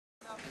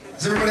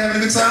Is everybody having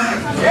a good time?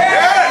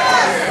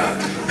 Yeah!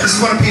 This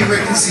is one of Peter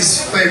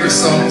Ricketts' favorite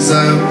songs.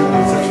 I hope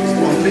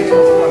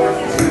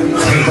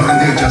I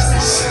can do it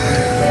justice.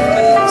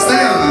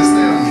 Stay on.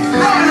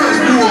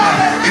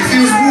 It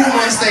feels warm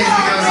on stage when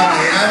it goes on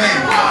here, you know what I mean?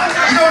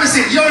 You don't want to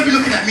see it. You don't want to be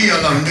looking at me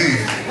alone, do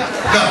you?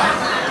 No.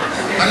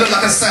 I look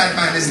like a sad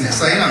man, isn't it?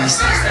 So, you know,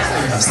 stay on.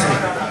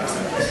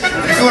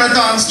 If you want to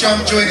dance,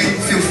 jump, join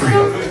in, feel free.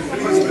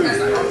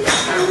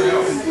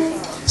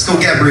 It's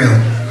called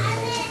Gabriel.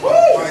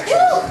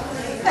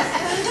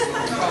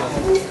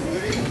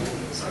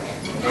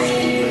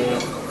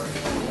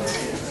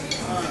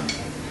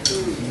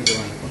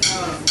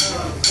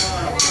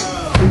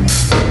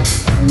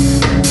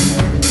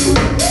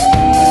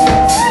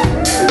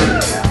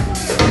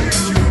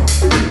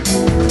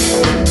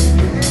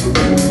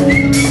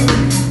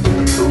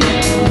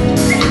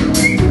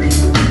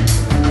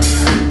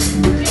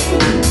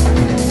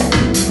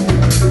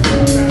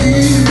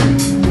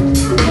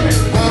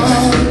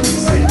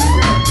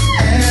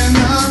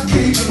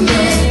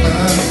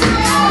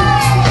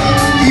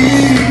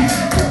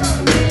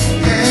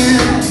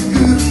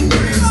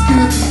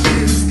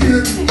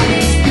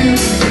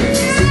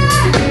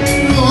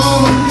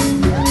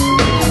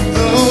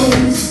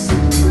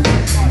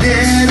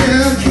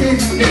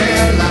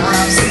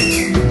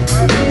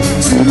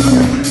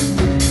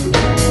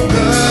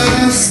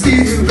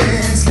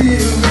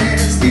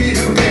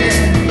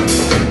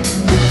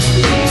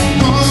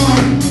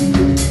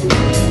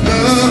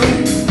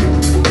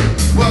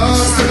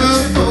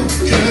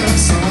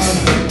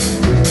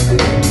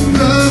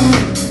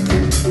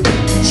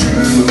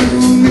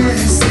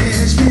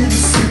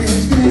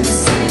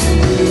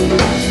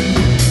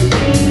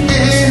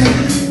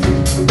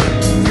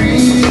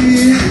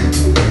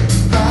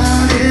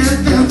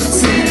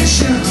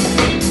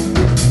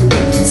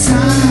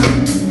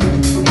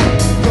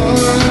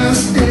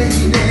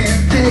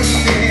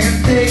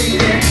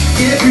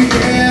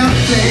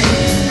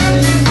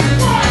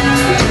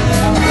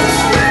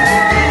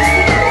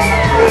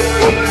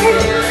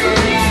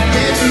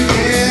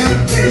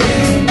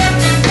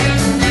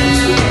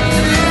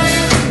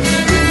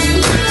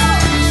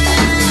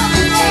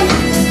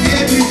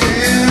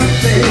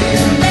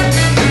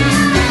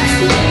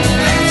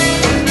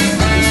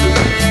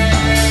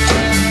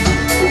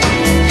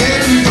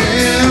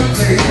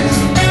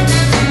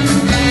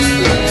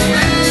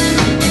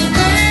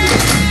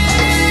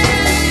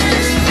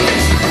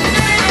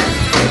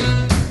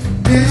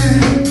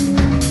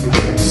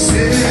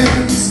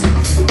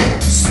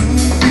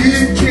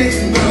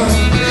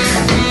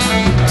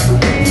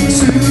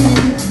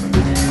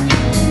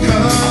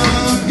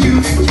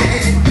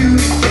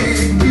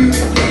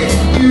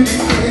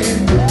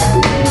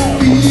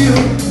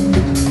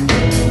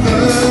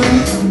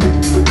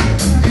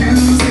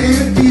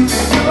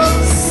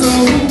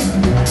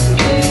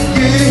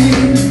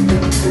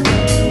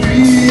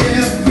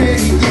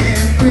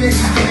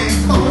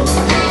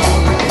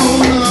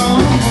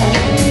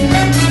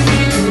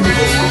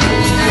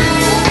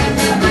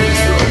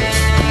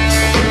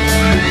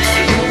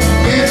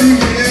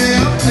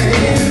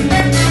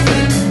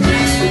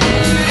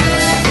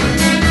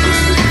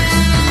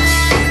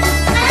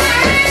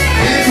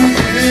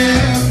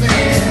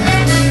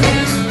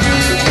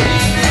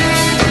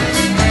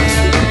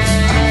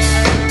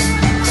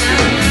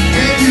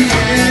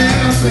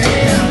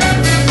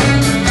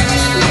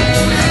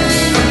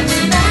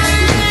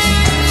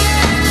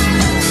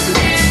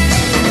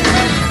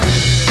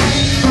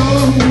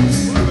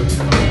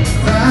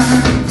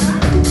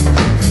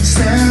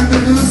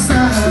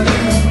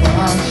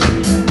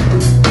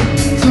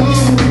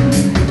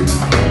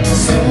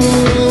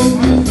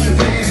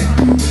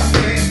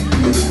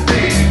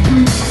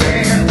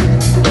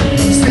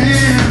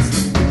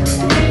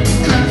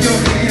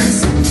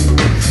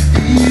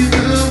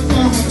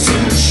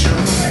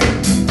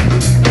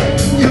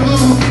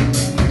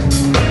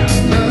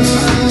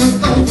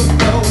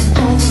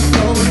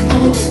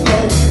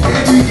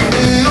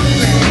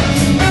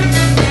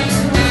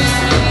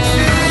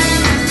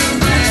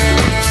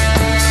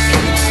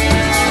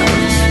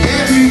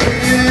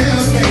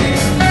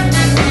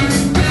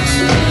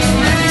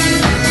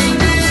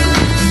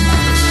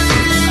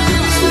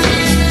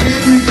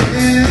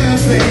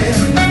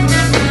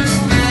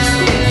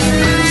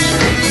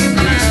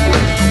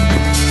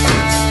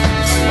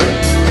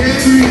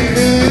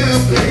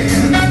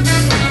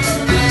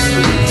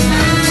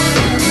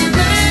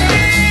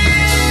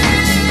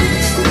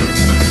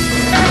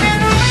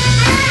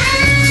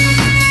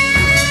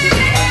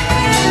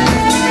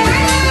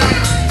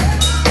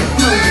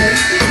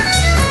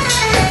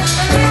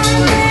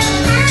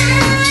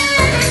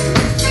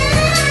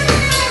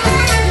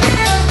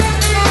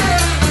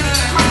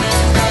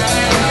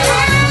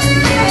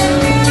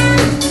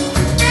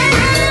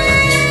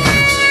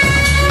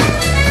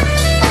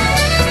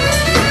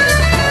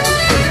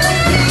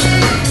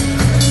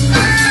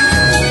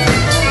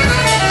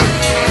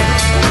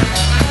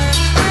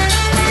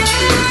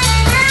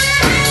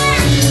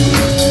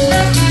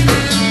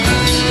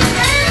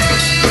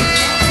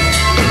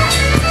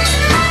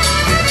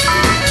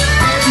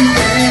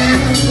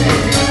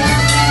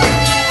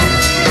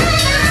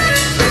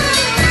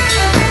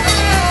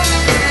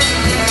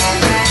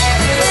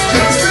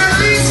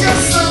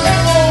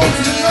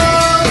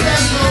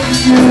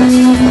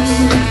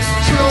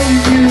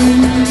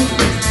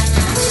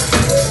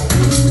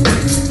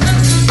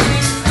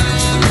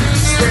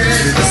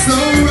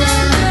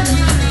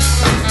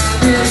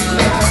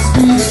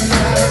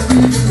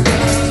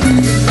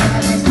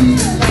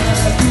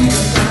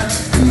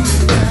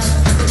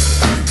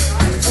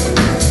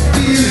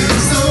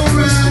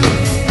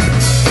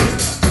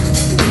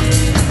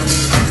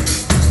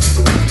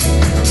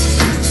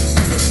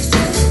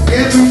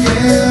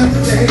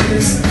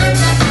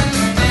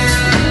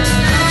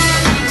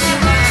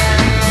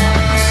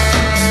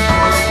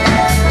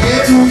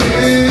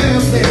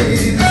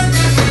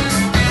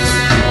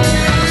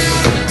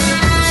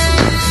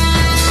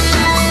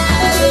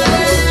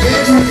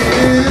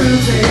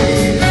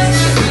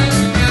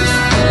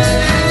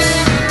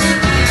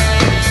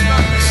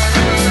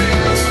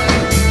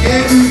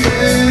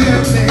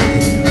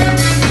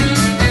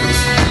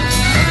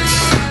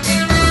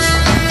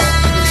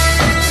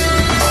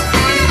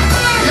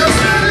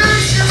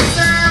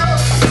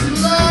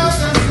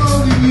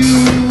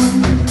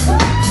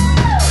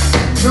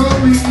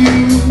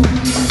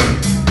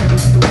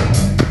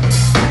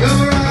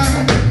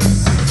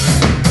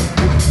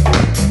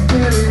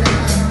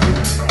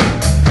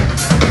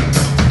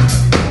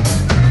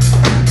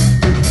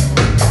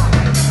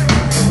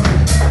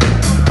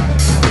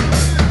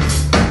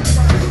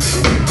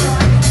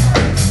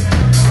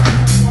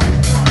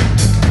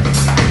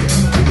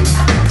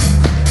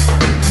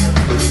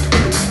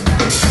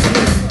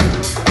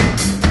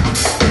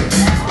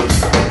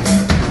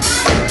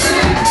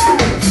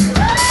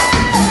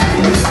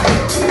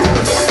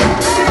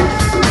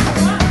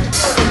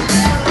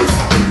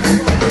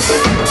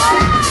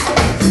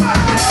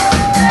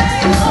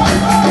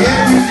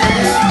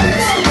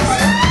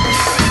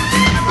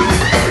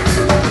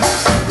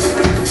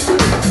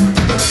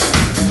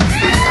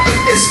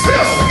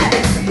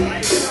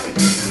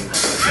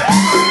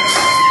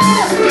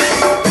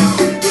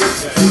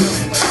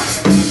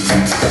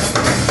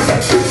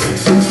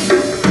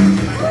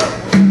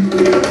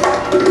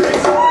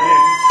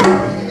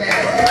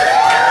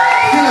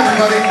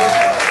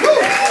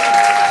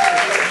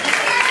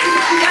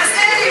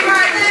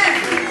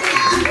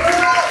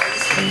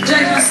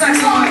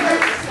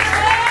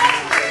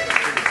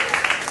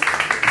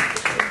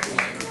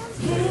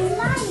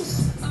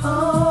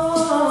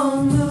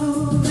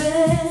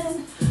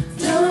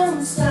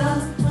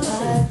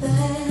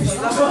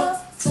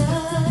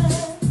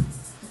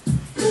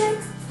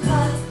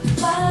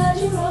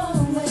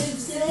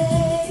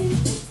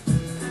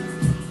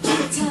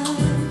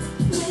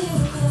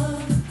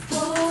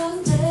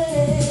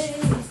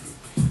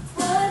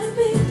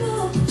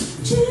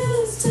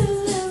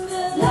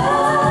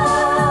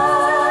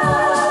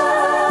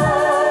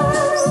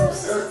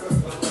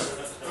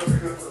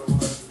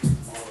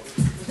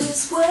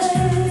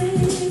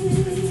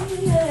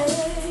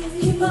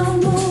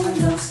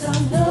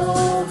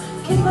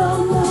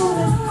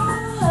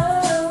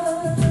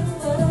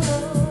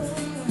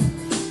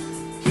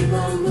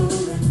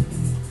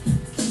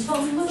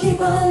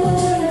 my